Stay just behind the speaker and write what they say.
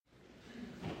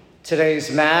Today's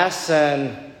Mass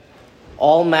and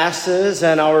all Masses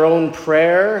and our own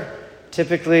prayer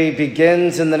typically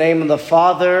begins in the name of the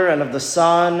Father and of the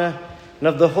Son and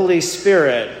of the Holy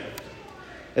Spirit.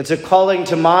 It's a calling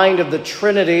to mind of the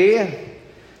Trinity,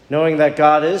 knowing that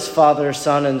God is Father,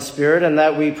 Son, and Spirit, and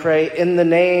that we pray in the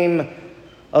name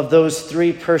of those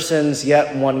three persons,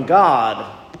 yet one God.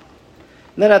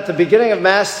 And then at the beginning of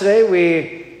Mass today,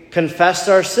 we confess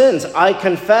our sins. I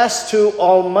confess to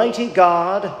Almighty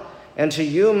God and to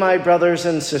you, my brothers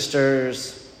and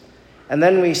sisters. And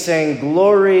then we sing,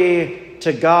 Glory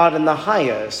to God in the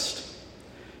highest.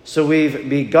 So we've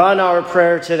begun our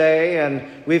prayer today, and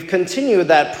we've continued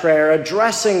that prayer,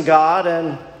 addressing God.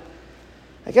 And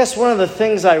I guess one of the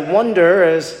things I wonder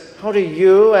is, how do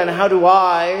you and how do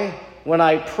I, when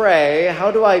I pray,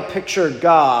 how do I picture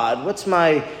God? What's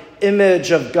my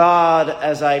image of God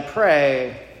as I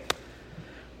pray?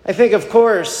 I think, of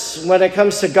course, when it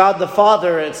comes to God the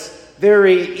Father, it's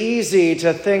very easy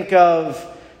to think of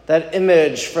that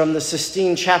image from the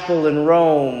Sistine Chapel in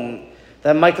Rome,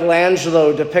 that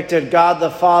Michelangelo depicted God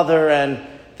the Father, and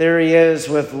there he is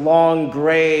with long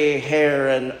gray hair,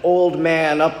 an old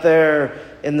man up there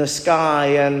in the sky,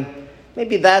 and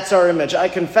maybe that's our image. I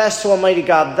confess to Almighty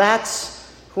God,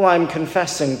 that's who I'm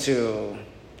confessing to.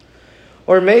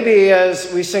 Or maybe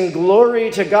as we sing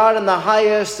Glory to God in the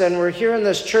highest, and we're here in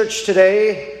this church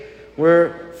today,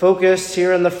 we're focused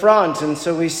here in the front, and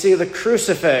so we see the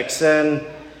crucifix, and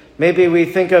maybe we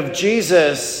think of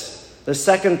Jesus, the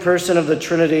second person of the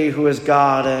Trinity who is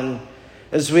God. And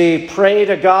as we pray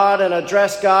to God and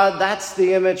address God, that's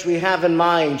the image we have in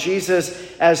mind.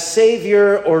 Jesus as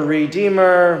Savior or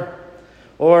Redeemer.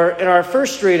 Or in our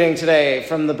first reading today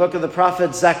from the book of the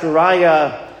prophet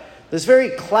Zechariah, this very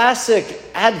classic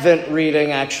Advent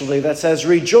reading actually that says,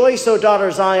 Rejoice, O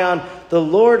daughter Zion, the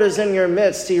Lord is in your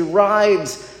midst. He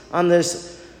rides on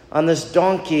this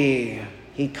donkey.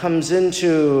 He comes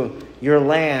into your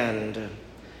land.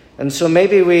 And so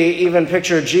maybe we even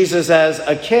picture Jesus as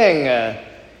a king. And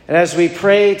as we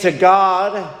pray to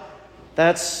God,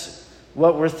 that's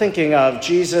what we're thinking of.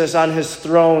 Jesus on his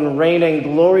throne, reigning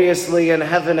gloriously in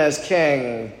heaven as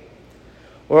king.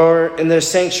 Or in the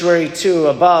sanctuary too,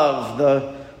 above,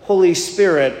 the Holy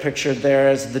Spirit pictured there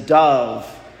as the dove,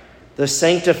 the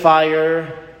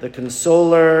sanctifier, the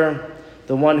consoler,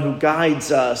 the one who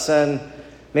guides us. And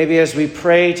maybe as we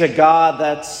pray to God,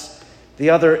 that's the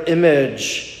other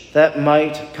image that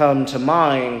might come to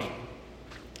mind.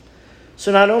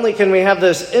 So not only can we have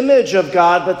this image of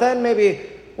God, but then maybe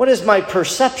what is my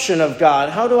perception of God?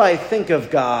 How do I think of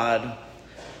God?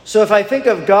 So if I think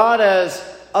of God as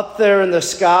up there in the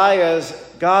sky as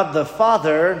God the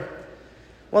Father,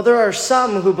 well, there are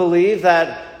some who believe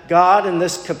that God in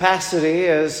this capacity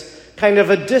is kind of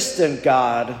a distant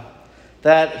God,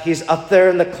 that he's up there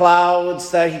in the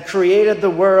clouds, that he created the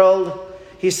world,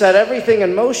 he set everything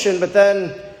in motion, but then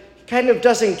he kind of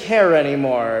doesn't care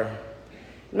anymore.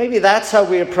 Maybe that's how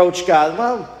we approach God.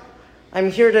 Well,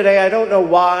 I'm here today, I don't know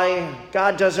why,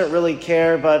 God doesn't really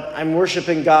care, but I'm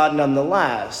worshiping God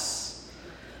nonetheless.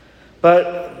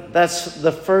 But that's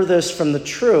the furthest from the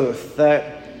truth,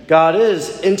 that God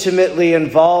is intimately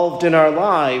involved in our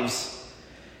lives.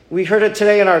 We heard it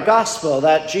today in our gospel,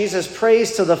 that Jesus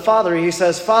prays to the Father. He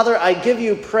says, Father, I give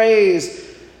you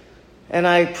praise, and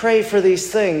I pray for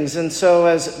these things. And so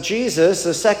as Jesus,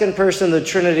 the second person of the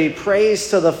Trinity, prays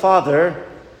to the Father,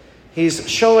 he's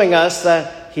showing us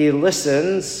that he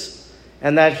listens,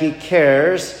 and that he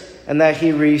cares, and that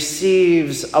he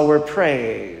receives our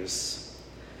praise.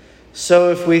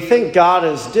 So if we think God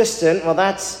is distant, well,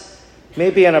 that's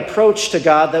maybe an approach to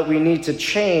God that we need to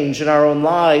change in our own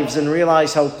lives and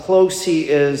realize how close he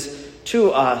is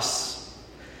to us.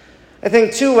 I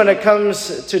think, too, when it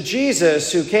comes to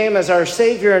Jesus, who came as our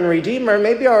Savior and Redeemer,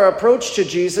 maybe our approach to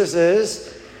Jesus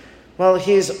is, well,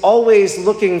 he's always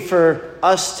looking for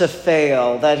us to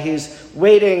fail, that he's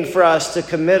waiting for us to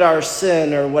commit our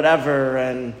sin or whatever,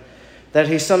 and that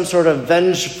he's some sort of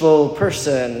vengeful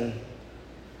person.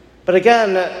 But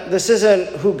again, this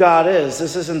isn't who God is.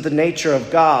 This isn't the nature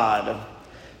of God.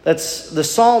 That's the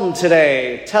psalm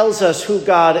today tells us who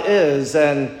God is.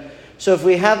 And so if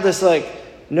we have this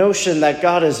notion that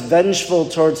God is vengeful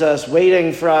towards us,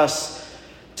 waiting for us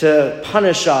to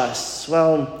punish us,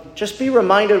 well, just be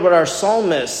reminded what our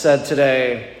psalmist said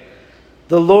today.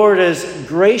 The Lord is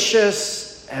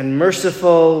gracious and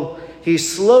merciful.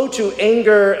 He's slow to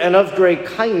anger and of great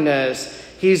kindness.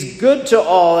 He's good to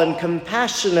all and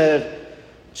compassionate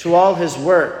to all his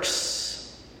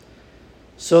works.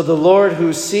 So the Lord,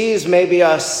 who sees maybe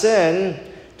us sin,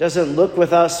 doesn't look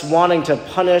with us wanting to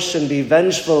punish and be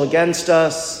vengeful against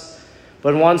us,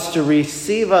 but wants to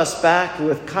receive us back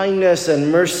with kindness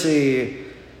and mercy,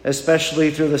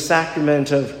 especially through the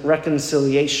sacrament of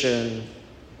reconciliation.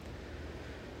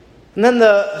 And then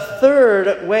the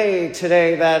third way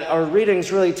today that our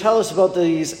readings really tell us about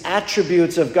these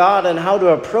attributes of God and how to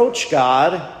approach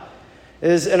God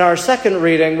is in our second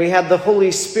reading, we had the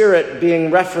Holy Spirit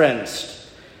being referenced.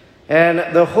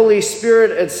 And the Holy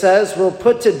Spirit, it says, will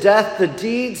put to death the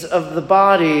deeds of the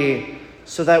body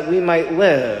so that we might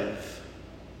live.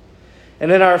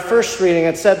 And in our first reading,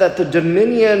 it said that the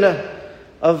dominion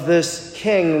of this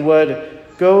king would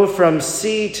go from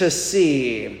sea to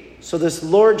sea. So this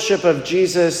lordship of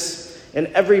Jesus in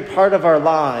every part of our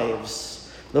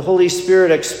lives, the Holy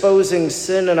Spirit exposing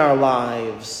sin in our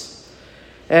lives.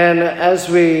 And as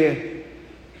we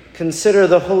consider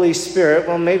the Holy Spirit,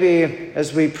 well, maybe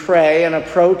as we pray and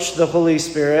approach the Holy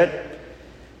Spirit,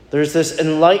 there's this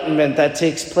enlightenment that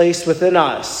takes place within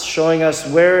us, showing us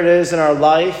where it is in our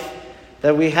life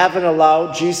that we haven't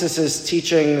allowed Jesus'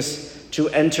 teachings to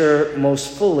enter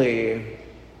most fully.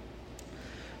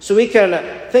 So we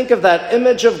can think of that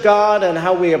image of God and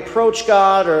how we approach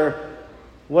God or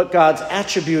what God's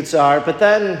attributes are, but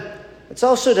then it's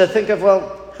also to think of,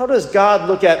 well, how does God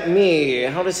look at me?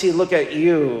 How does he look at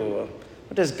you?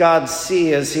 What does God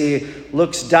see as he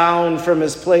looks down from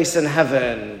his place in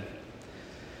heaven?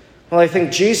 Well, I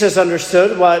think Jesus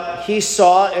understood what he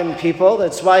saw in people.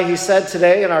 That's why he said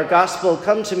today in our gospel,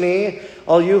 "Come to me,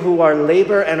 all you who are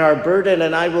labor and are burdened,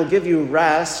 and I will give you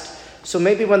rest." So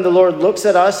maybe when the Lord looks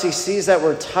at us, he sees that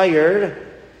we're tired,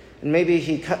 and maybe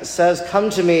he says, "Come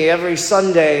to me every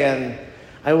Sunday, and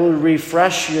I will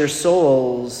refresh your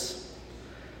souls."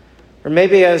 Or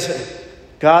maybe as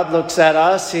God looks at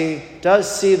us, he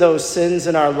does see those sins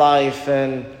in our life,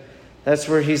 and that's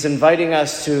where he's inviting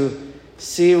us to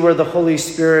see where the Holy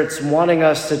Spirit's wanting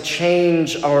us to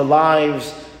change our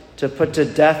lives, to put to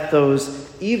death those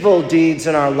evil deeds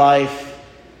in our life,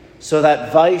 so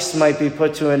that vice might be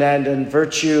put to an end and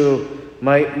virtue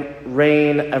might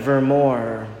reign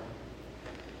evermore.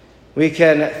 We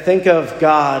can think of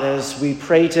God as we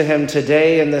pray to him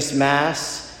today in this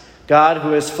Mass, God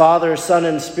who is Father, Son,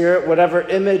 and Spirit, whatever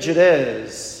image it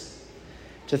is,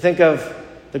 to think of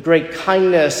the great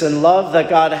kindness and love that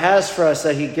God has for us,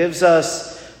 that he gives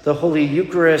us the Holy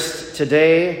Eucharist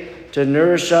today to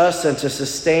nourish us and to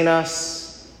sustain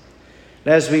us.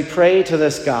 And as we pray to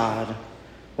this God,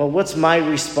 well, what's my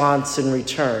response in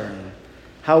return?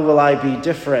 How will I be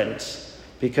different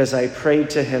because I prayed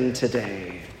to him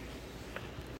today?